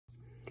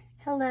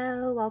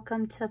Hello,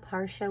 welcome to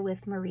Parsha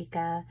with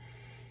Marika.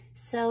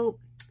 So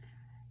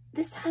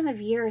this time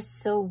of year is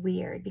so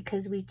weird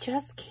because we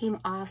just came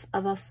off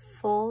of a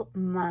full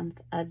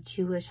month of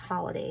Jewish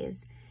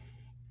holidays.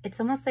 It's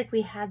almost like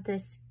we had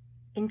this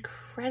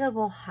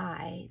incredible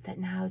high that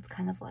now it's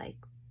kind of like,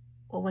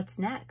 well, what's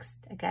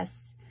next? I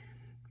guess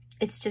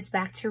it's just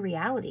back to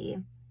reality.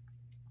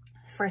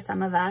 For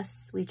some of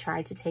us, we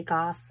tried to take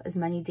off as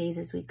many days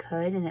as we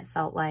could, and it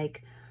felt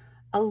like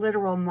a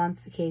literal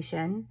month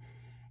vacation.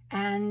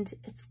 And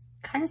it's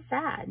kind of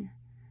sad.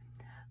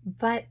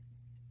 But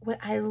what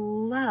I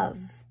love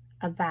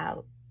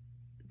about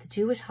the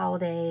Jewish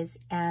holidays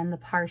and the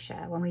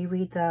Parsha, when we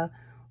read the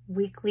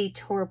weekly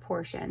Torah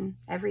portion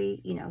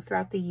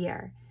throughout the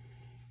year,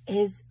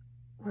 is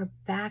we're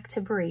back to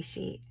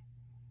Bereishit.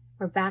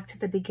 We're back to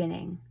the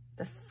beginning,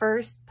 the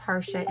first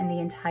Parsha in the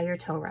entire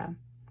Torah.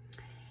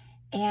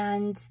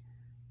 And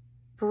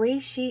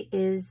Bereishit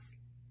is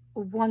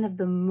one of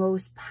the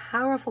most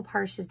powerful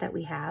Parshas that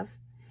we have.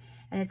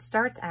 And it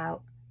starts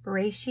out,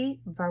 Bereishit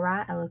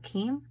bara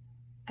Elokim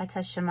et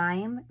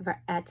hashamayim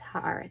v'et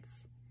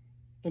haaretz.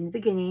 In the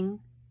beginning,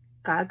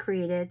 God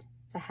created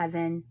the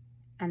heaven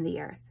and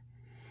the earth.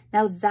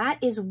 Now that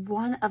is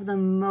one of the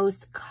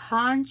most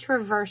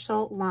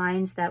controversial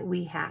lines that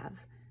we have.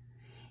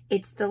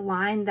 It's the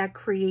line that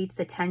creates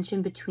the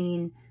tension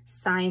between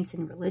science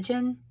and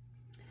religion,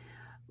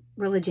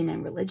 religion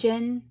and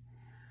religion.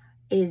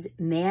 Is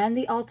man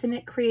the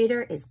ultimate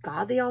creator? Is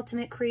God the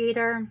ultimate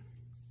creator?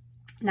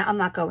 Now, I'm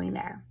not going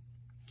there,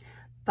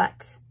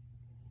 but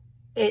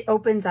it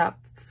opens up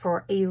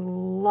for a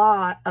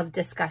lot of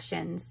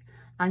discussions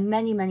on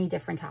many, many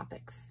different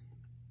topics.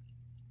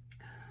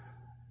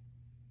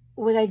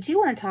 What I do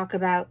want to talk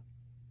about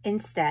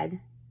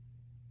instead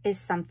is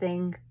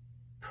something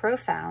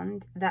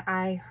profound that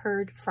I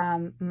heard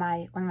from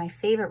one of my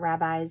favorite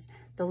rabbis,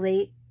 the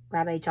late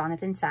Rabbi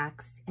Jonathan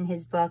Sacks, in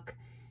his book,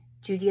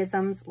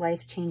 Judaism's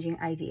Life-Changing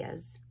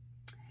Ideas.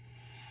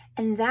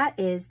 And that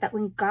is that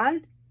when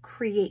God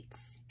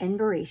creates in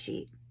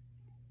Bereishit,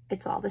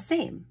 it's all the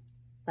same.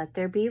 Let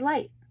there be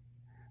light.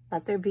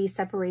 Let there be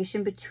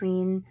separation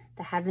between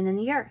the heaven and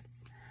the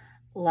earth.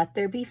 Let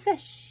there be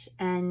fish,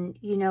 and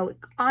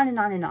on and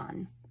on and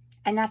on.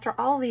 And after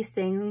all these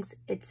things,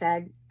 it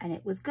said, and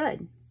it was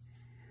good.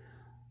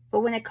 But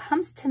when it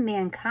comes to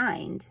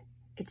mankind,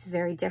 it's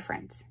very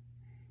different.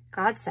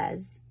 God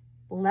says,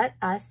 let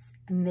us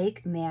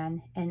make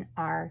man in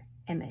our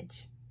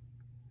image.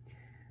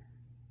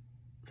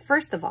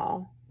 First of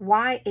all,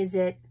 why is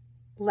it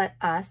let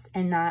us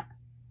and not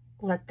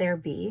let there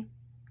be,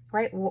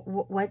 right?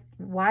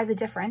 Why the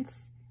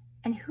difference?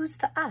 And who's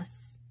the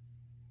us?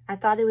 I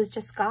thought it was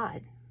just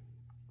God.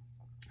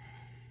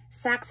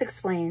 Sacks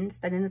explains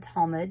that in the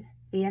Talmud,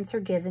 the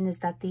answer given is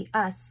that the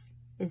us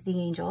is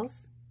the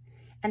angels,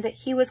 and that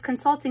he was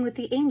consulting with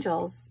the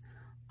angels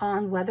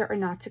on whether or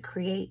not to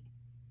create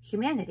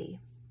humanity.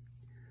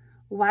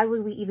 Why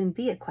would we even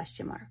be a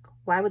question mark?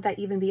 Why would that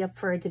even be up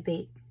for a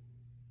debate?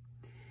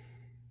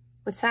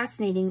 What's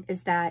fascinating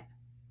is that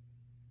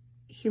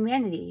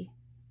humanity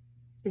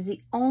is the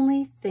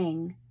only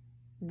thing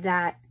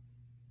that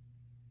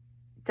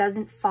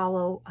doesn't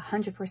follow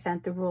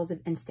 100% the rules of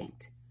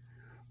instinct.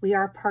 We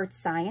are part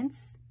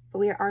science, but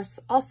we are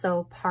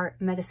also part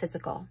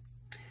metaphysical.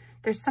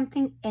 There's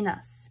something in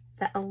us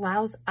that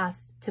allows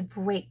us to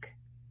break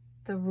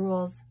the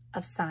rules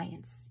of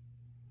science.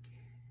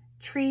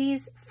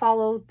 Trees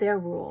follow their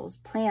rules,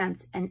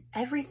 plants, and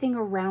everything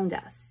around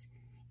us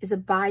is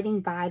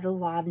abiding by the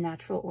law of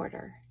natural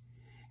order.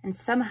 And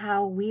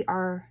somehow we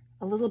are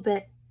a little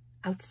bit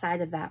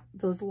outside of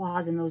those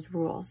laws and those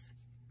rules.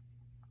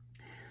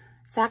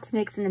 Sacks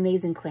makes an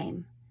amazing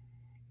claim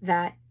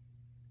that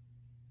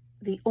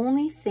the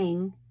only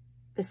thing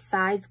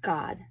besides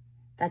God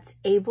that's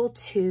able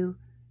to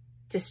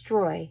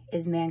destroy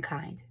is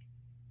mankind.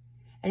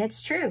 And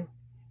it's true.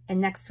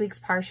 In next week's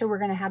Parsha, we're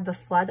going to have the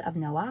flood of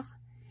Noah.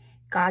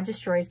 God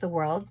destroys the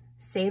world,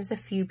 saves a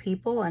few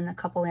people and a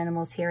couple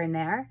animals here and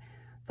there.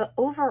 But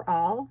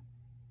overall,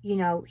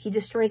 he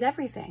destroys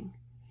everything.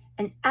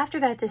 And after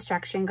that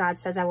destruction, God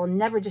says, I will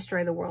never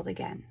destroy the world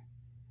again.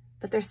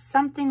 But there's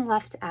something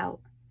left out.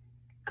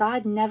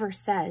 God never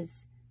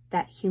says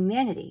that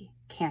humanity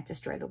can't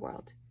destroy the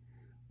world.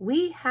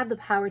 We have the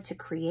power to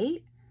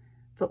create,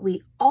 but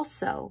we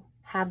also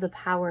have the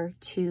power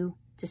to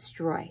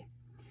destroy.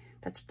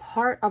 That's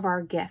part of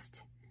our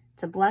gift.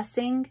 It's a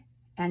blessing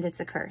and it's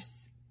a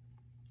curse.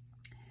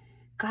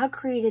 God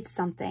created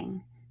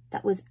something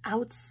that was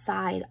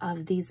outside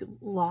of these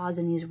laws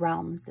and these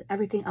realms that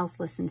everything else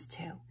listens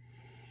to.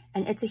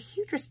 And it's a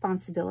huge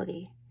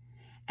responsibility.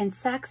 And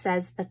Sacks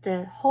says that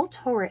the whole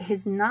Torah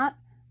is not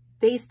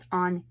based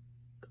on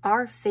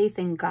our faith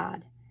in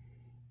God.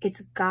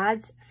 It's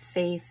God's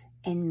faith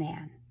in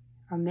man,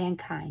 or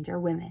mankind, or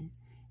women.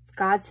 It's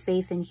God's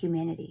faith in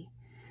humanity.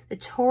 The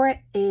Torah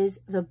is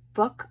the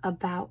book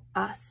about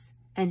us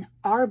and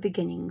our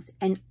beginnings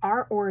and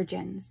our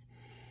origins.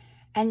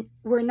 And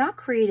we're not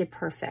created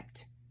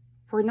perfect.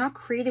 We're not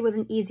created with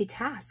an easy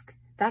task.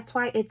 That's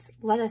why it's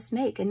let us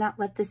make and not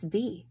let this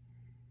be.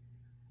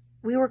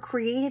 We were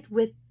created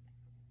with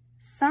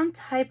some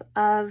type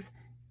of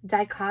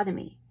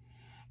dichotomy,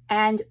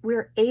 and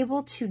we're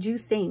able to do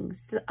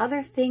things that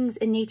other things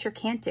in nature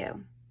can't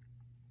do,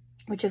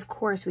 which of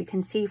course we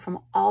can see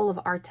from all of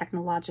our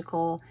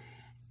technological,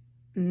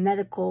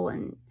 medical,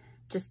 and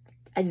just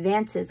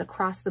advances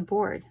across the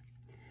board.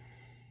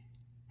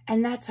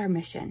 And that's our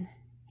mission.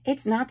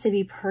 It's not to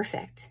be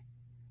perfect,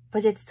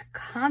 but it's to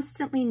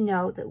constantly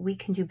know that we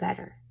can do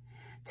better.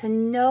 To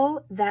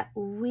know that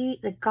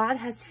God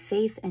has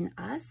faith in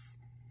us,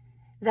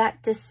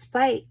 that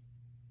despite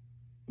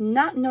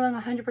not knowing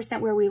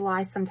 100% where we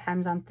lie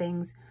sometimes on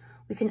things,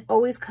 we can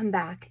always come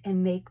back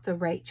and make the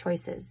right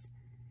choices.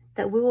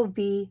 That we will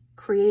be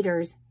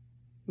creators,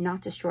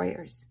 not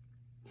destroyers.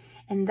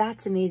 And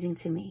that's amazing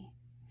to me.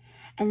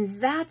 And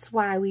that's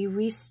why we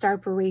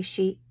restart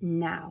Bereishit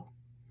now.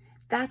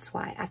 That's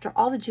why, after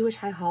all the Jewish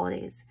high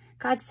holidays,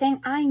 God's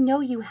saying, I know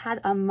you had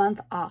a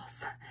month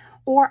off.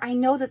 Or I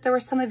know that there are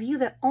some of you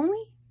that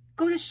only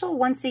go to shul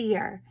once a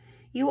year.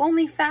 You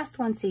only fast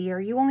once a year.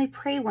 You only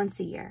pray once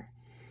a year.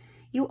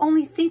 You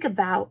only think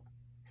about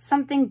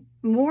something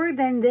more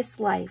than this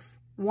life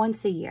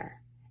once a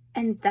year.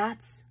 And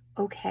that's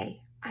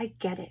okay. I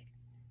get it.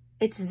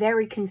 It's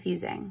very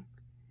confusing.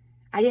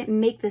 I didn't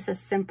make this a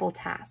simple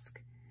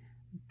task.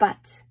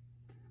 But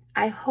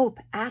I hope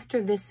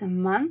after this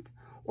month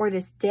or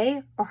this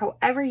day or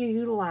however you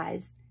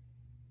utilize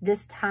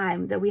this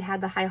time that we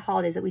had the high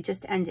holidays that we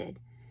just ended,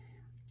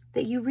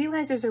 that you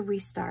realize there's a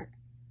restart.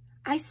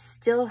 I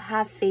still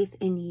have faith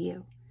in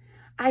you.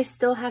 I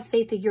still have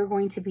faith that you're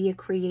going to be a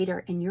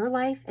creator in your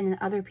life and in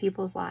other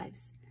people's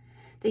lives.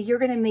 That you're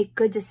going to make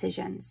good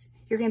decisions.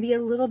 You're going to be a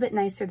little bit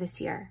nicer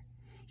this year.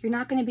 You're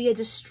not going to be a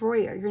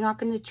destroyer. You're not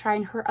going to try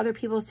and hurt other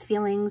people's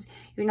feelings.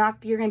 You're going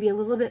to be a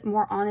little bit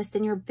more honest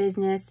in your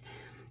business.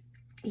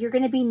 You're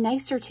going to be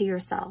nicer to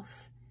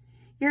yourself.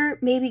 You're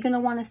maybe going to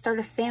want to start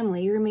a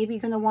family. You're maybe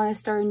going to want to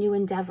start a new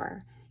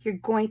endeavor. You're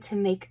going to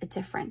make a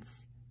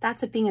difference.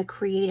 That's what being a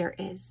creator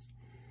is.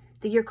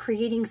 That you're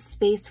creating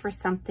space for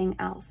something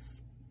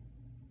else.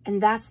 And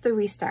that's the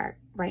restart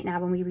right now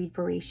when we read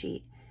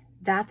Bereishit.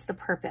 That's the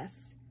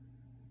purpose.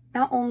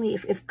 Not only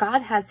if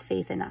God has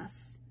faith in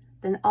us,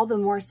 then all the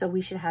more so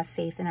we should have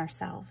faith in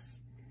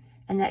ourselves.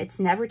 And that it's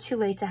never too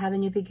late to have a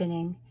new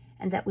beginning.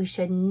 And that we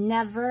should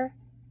never,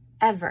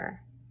 ever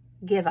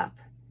give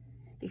up.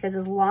 Because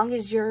as long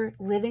as you're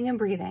living and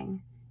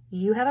breathing,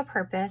 you have a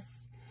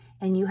purpose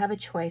and you have a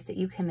choice that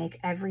you can make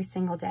every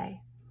single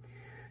day.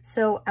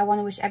 So I want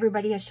to wish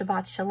everybody a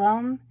Shabbat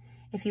Shalom.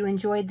 If you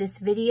enjoyed this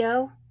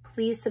video,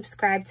 please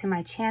subscribe to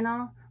my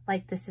channel,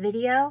 like this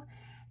video,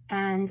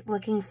 and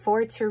looking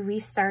forward to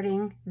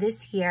restarting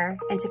this year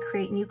and to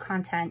create new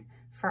content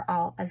for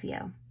all of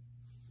you.